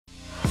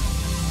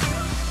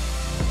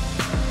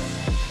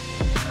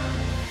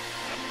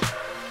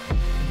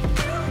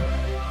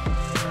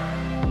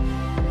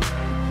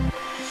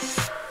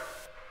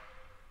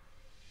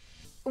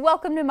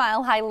Welcome to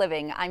Mile High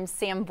Living. I'm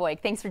Sam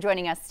Boyk. Thanks for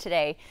joining us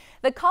today.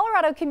 The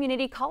Colorado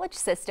Community College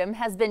system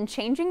has been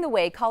changing the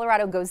way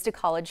Colorado goes to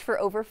college for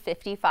over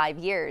 55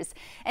 years.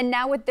 And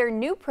now with their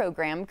new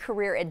program,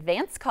 Career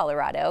Advance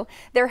Colorado,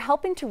 they're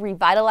helping to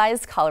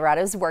revitalize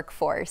Colorado's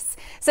workforce.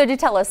 So to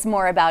tell us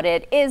more about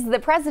it is the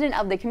president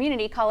of the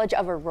Community College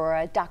of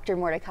Aurora, Dr.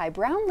 Mordecai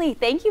Brownlee.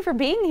 Thank you for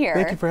being here.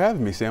 Thank you for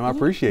having me, Sam. I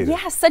appreciate it.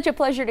 Yes, such a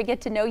pleasure to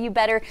get to know you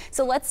better.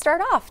 So let's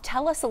start off.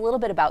 Tell us a little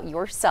bit about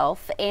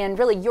yourself and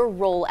really your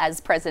role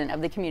as president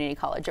of the Community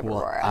College of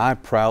Aurora. I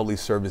proudly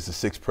served as the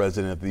 6th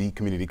president of the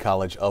Community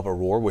College of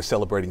Aurora. We're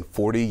celebrating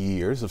 40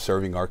 years of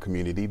serving our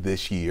community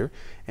this year,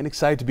 and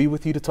excited to be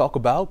with you to talk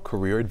about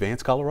Career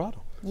Advance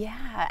Colorado.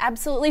 Yeah,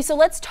 absolutely. So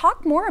let's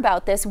talk more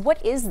about this.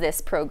 What is this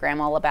program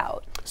all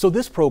about? So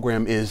this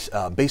program is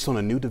based on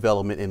a new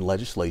development in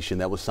legislation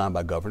that was signed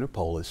by Governor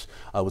Polis.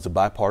 It was a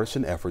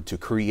bipartisan effort to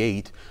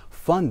create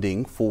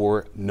funding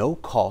for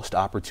no-cost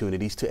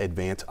opportunities to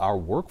advance our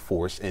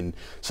workforce in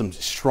some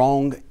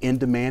strong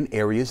in-demand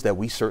areas that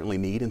we certainly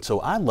need. And so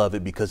I love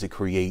it because it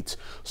creates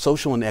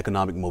social and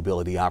economic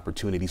mobility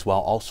opportunities while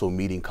also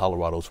meeting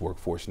Colorado's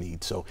workforce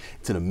needs. So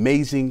it's an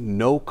amazing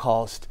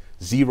no-cost,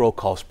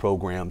 zero-cost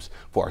programs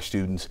for our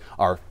students,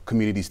 our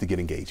communities to get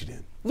engaged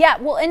in. Yeah,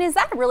 well, and is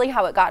that really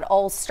how it got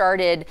all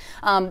started?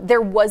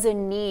 There was a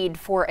need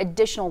for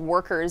additional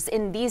workers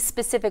in these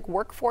specific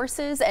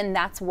workforces, and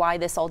that's why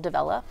this all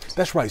developed?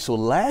 That's right. So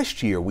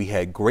last year we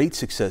had great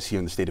success here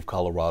in the state of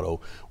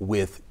Colorado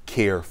with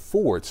Care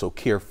Forward. So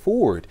Care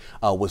Forward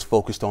was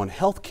focused on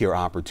healthcare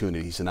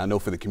opportunities, and I know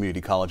for the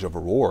Community College of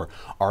Aurora,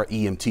 our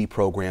EMT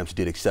programs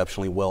did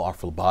exceptionally well. Our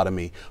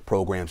phlebotomy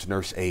programs,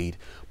 nurse aid,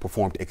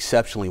 performed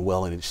exceptionally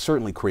well, and it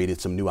certainly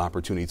created some new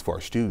opportunities for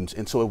our students.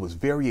 And so it was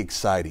very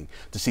exciting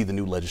to see the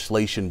new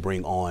legislation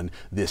bring on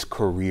this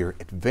Career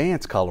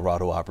Advance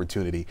Colorado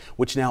opportunity,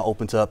 which now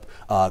opens up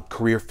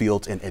career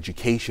fields in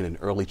education and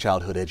early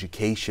childhood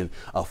education,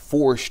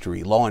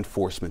 forestry, law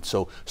enforcement.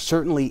 So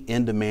certainly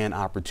in-demand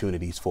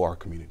opportunities for our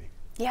community.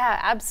 Yeah,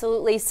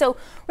 absolutely. So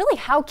really,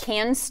 how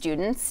can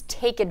students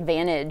take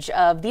advantage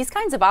of these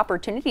kinds of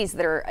opportunities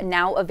that are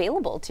now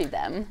available to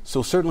them?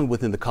 So certainly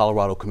within the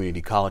Colorado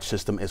Community College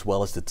system, as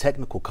well as the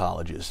technical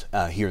colleges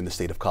here in the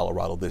state of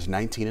Colorado, there's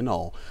 19 in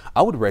all.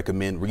 I would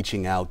recommend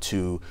reaching out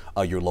to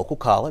your local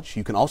college.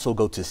 You can also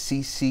go to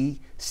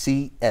ccs.edu,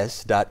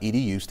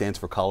 stands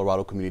for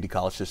Colorado Community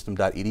College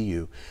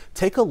System.edu.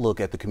 Take a look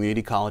at the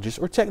community colleges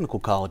or technical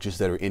colleges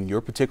that are in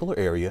your particular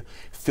area.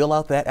 Fill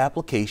out that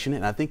application,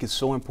 and I think it's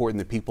so important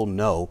that people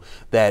know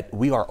that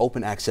we are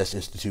open access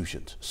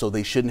institutions, so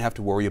they shouldn't have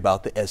to worry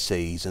about the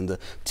essays and the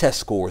test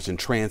scores and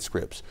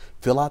transcripts.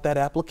 Fill out that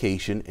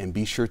application and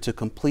be sure to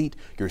complete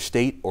your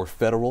state or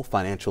federal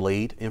financial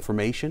aid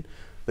information.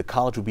 The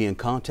college will be in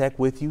contact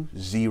with you,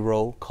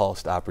 zero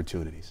cost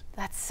opportunities.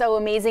 That's so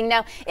amazing.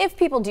 Now, if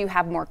people do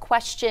have more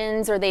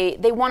questions or they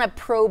want to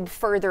probe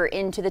further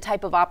into the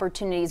type of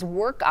opportunities,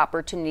 work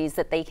opportunities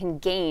that they can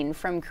gain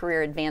from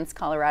Career Advance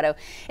Colorado,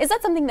 is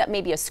that something that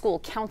maybe a school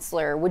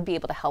counselor would be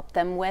able to help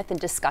them with and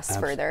discuss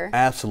further?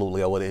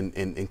 Absolutely. I would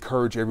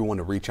encourage everyone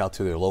to reach out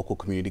to their local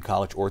community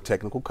college or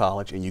technical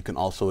college, and you can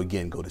also,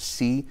 again, go to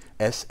csss.edu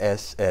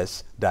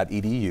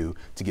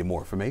to get more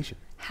information.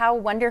 How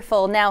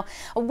wonderful. Now,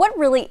 what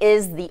really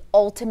is the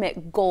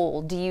ultimate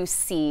goal, do you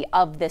see,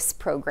 of this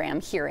program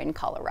here in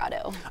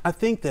Colorado? I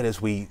think that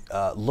as we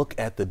look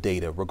at the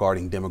data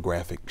regarding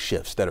demographic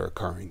shifts that are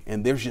occurring,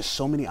 and there's just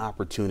so many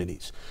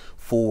opportunities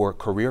for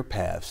career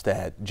paths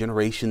that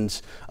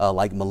generations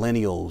like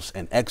millennials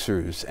and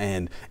Xers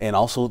and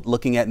also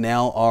looking at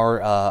now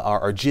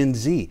our Gen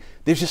Z,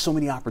 there's just so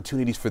many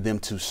opportunities for them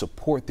to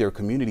support their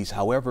communities.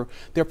 However,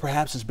 there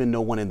perhaps has been no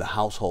one in the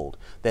household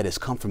that has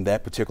come from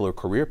that particular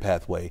career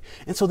pathway,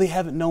 and so they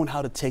haven't known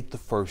how to take the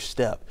first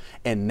step.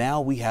 And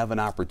now we have an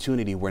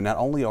opportunity where not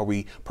only are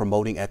we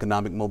promoting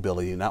economic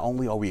mobility, not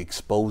only are we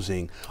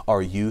exposing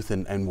our youth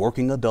and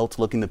working adults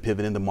looking to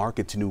pivot in the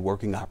market to new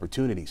working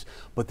opportunities,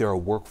 but there are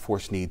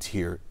workforce needs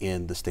here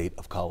in the state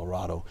of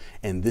Colorado,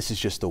 and this is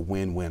just a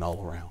win-win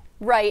all around.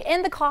 Right,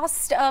 and the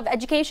cost of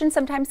education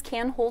sometimes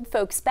can hold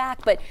folks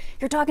back, but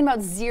you're talking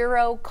about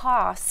zero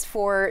costs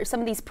for some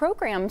of these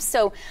programs.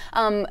 So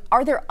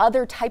are there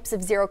other types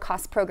of zero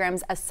cost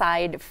programs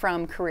aside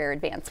from Career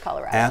Advance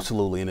Colorado?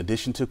 Absolutely. In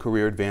addition to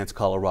Career Advance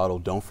Colorado,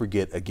 don't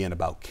forget again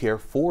about Care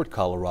Forward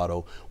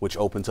Colorado, which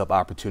opens up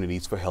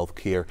opportunities for health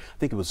care. I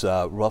think it was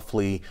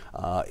roughly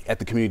at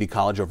the Community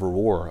College of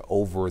Aurora,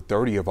 over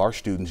 30 of our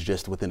students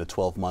just within a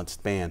 12-month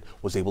span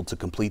was able to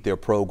complete their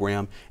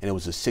program, and it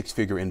was a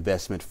 6-figure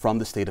investment from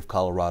the state of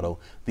Colorado.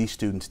 These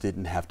students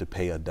didn't have to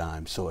pay a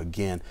dime. So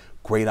again,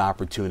 great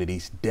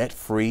opportunities,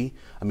 debt-free.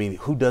 I mean,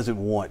 who doesn't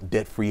want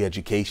debt-free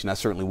education? I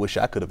certainly wish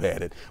I could have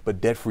had it,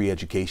 but debt-free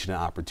education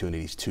and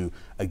opportunities to,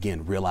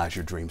 again, realize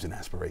your dreams and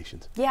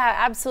aspirations. Yeah,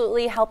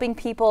 absolutely. Helping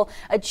people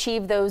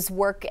achieve those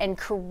work and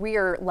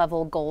career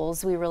level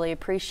goals. We really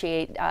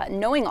appreciate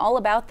knowing all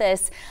about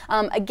this.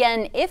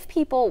 Again, if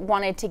people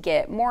wanted to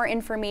get more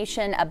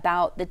information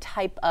about the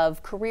type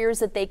of careers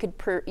that they could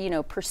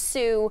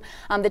pursue,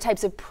 the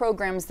types of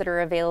programs that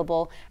are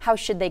available, how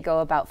should they go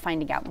about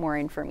finding out more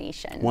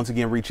information? Once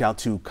again, reach out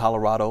to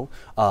Colorado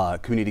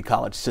Community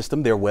College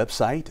System, their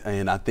website,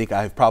 and I think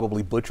I've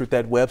probably butchered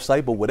that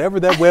website, but whatever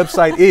that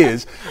website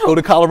is, go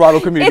to Colorado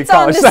Community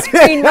College. It's on the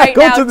screen right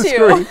go now, to the too.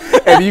 screen,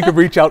 and you can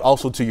reach out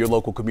also to your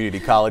local community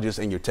colleges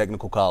and your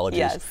technical colleges.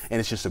 Yes. And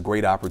it's just a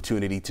great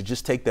opportunity to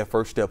just take that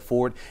first step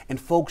forward, and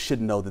folks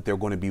should know that they're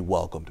going to be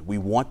welcomed. We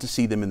want to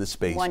see them in the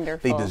space.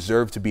 Wonderful. They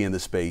deserve to be in the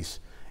space,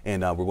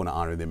 and we're going to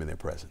honor them in their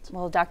presence.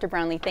 Well, Dr.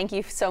 Brownlee, thank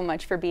you so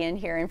much for being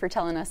here and for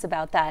telling us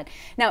about that.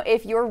 Now,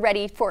 if you're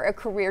ready for a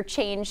career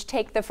change,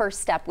 take the first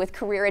step with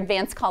Career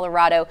Advance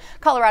Colorado.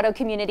 Colorado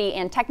Community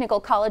and Technical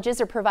Colleges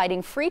are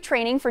providing free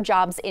training for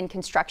jobs in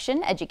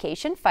construction,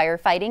 education,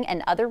 firefighting,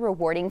 and other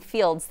rewarding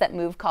fields that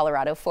move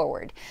Colorado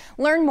forward.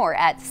 Learn more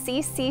at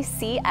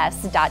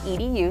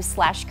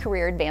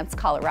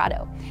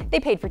cccs.edu/careeradvancecolorado. They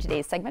paid for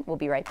today's segment. We'll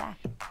be right back.